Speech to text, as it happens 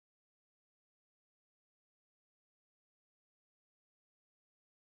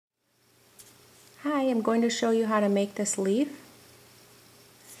Hi, I'm going to show you how to make this leaf,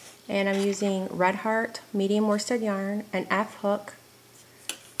 and I'm using Red Heart medium worsted yarn, an F hook,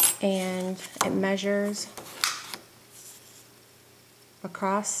 and it measures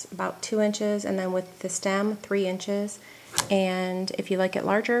across about 2 inches, and then with the stem 3 inches. And if you like it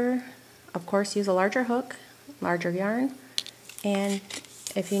larger, of course use a larger hook, larger yarn. And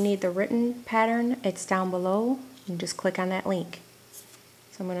if you need the written pattern, it's down below, and just click on that link.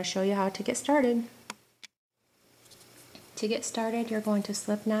 So I'm going to show you how to get started. To get started, you're going to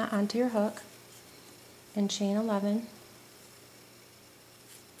slip knot onto your hook and chain 11.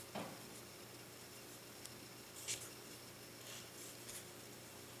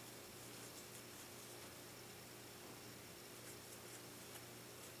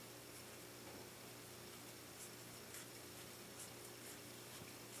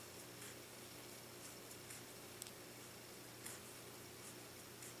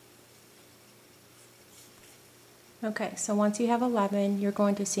 Okay, so once you have 11, you're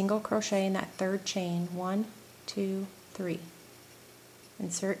going to single crochet in that third chain. 1, 2, 3.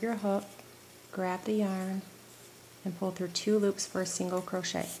 Insert your hook, grab the yarn, and pull through 2 loops for a single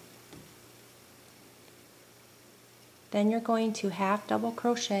crochet. Then you're going to half double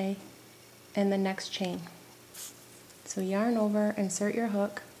crochet in the next chain. So yarn over, insert your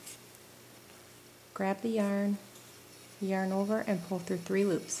hook, grab the yarn over, and pull through 3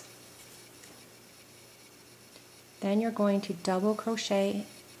 loops. Then you're going to double crochet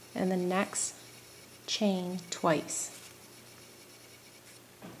in the next chain twice.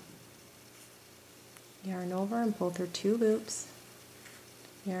 Yarn over and pull through 2 loops.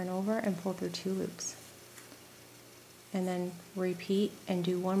 Yarn over and pull through 2 loops. And then repeat and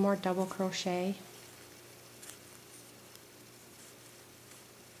do 1 more double crochet.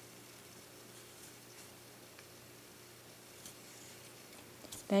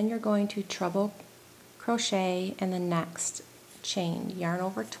 Then you're going to treble crochet in the next chain. Yarn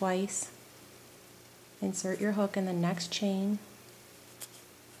over twice, insert your hook in the next chain,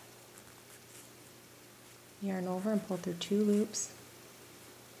 yarn over and pull through 2 loops,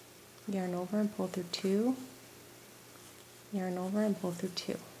 yarn over and pull through 2, yarn over and pull through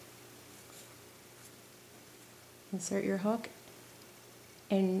 2. Insert your hook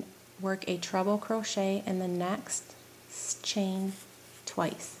and work a treble crochet in the next chain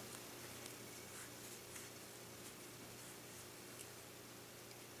twice.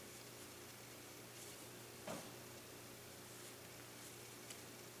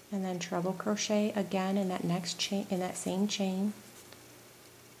 And then treble crochet again in that next chain, in that same chain.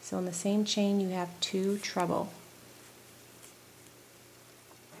 So in the same chain you have 2 treble.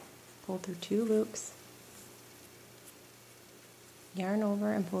 Pull through 2 loops, yarn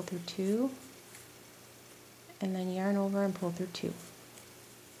over and pull through 2, and then yarn over and pull through 2.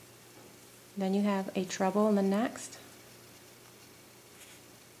 Then you have a treble in the next,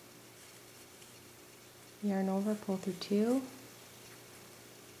 yarn over, pull through 2,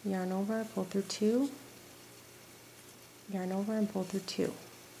 yarn over, pull through 2, yarn over and pull through 2.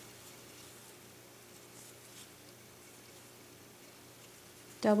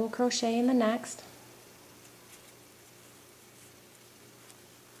 Double crochet in the next,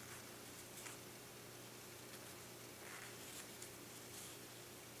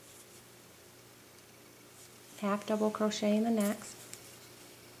 half double crochet in the next,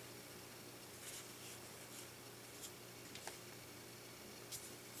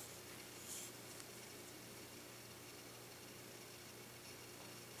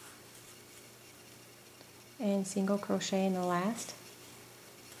 and single crochet in the last.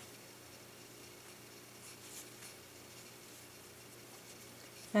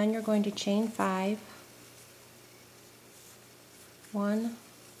 Then you're going to chain 5. 1,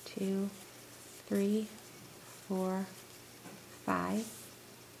 2, 3, 4, 5.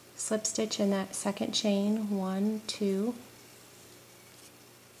 Slip stitch in that second chain. 1, 2.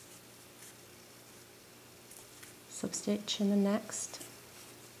 Slip stitch in the next,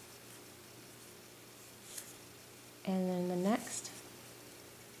 and then the next,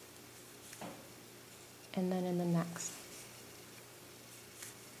 and then in the next.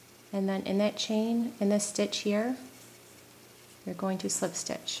 And then in that chain, in this stitch here, you're going to slip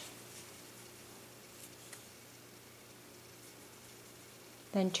stitch.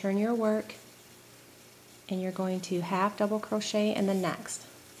 Then turn your work, and you're going to half double crochet in the next.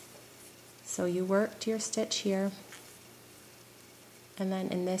 So you worked your stitch here, and then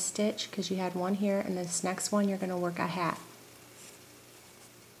in this stitch, because you had 1 here, and this next one you're going to work a half.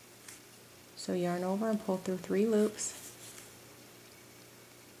 So yarn over and pull through 3 loops.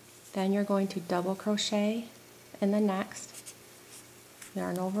 Then you're going to double crochet in the next,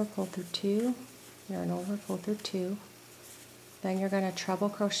 yarn over, pull through 2, yarn over, pull through 2. Then you're going to treble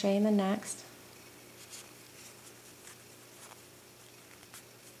crochet in the next.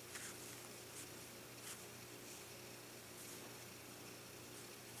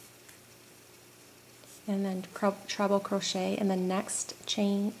 And then treble crochet in the next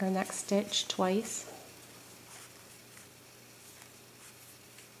chain or next stitch twice.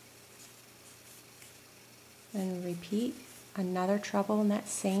 And repeat another treble in that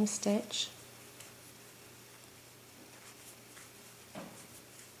same stitch.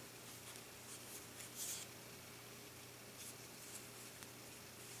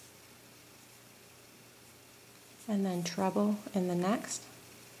 And then treble in the next.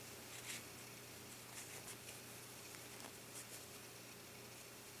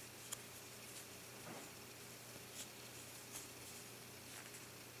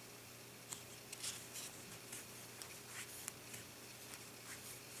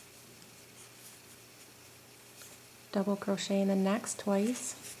 Double crochet in the next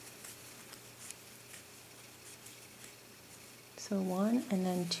twice. So 1 and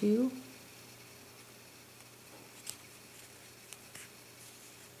then 2.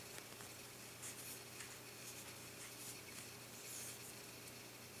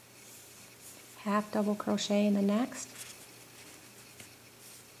 Half double crochet in the next.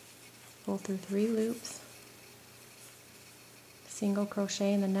 Pull through 3 loops. Single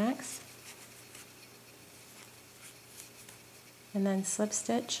crochet in the next. And then slip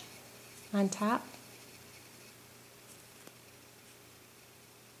stitch on top.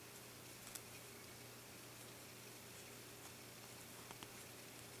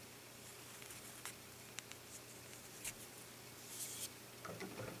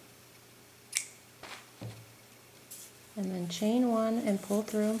 And then chain 1 and pull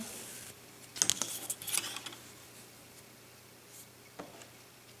through.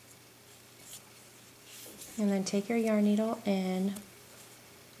 And then take your yarn needle and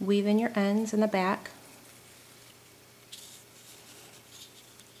weave in your ends in the back.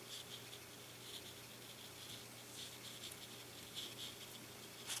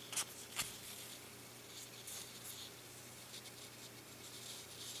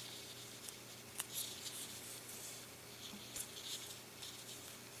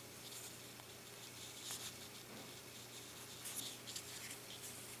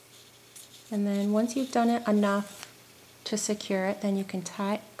 And then once you've done it enough to secure it, then you can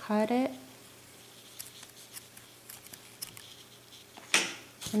cut it.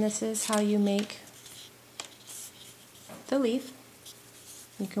 And this is how you make the leaf.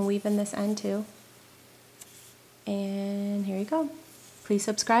 You can weave in this end too. And here you go. Please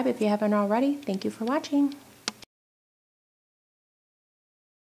subscribe if you haven't already. Thank you for watching.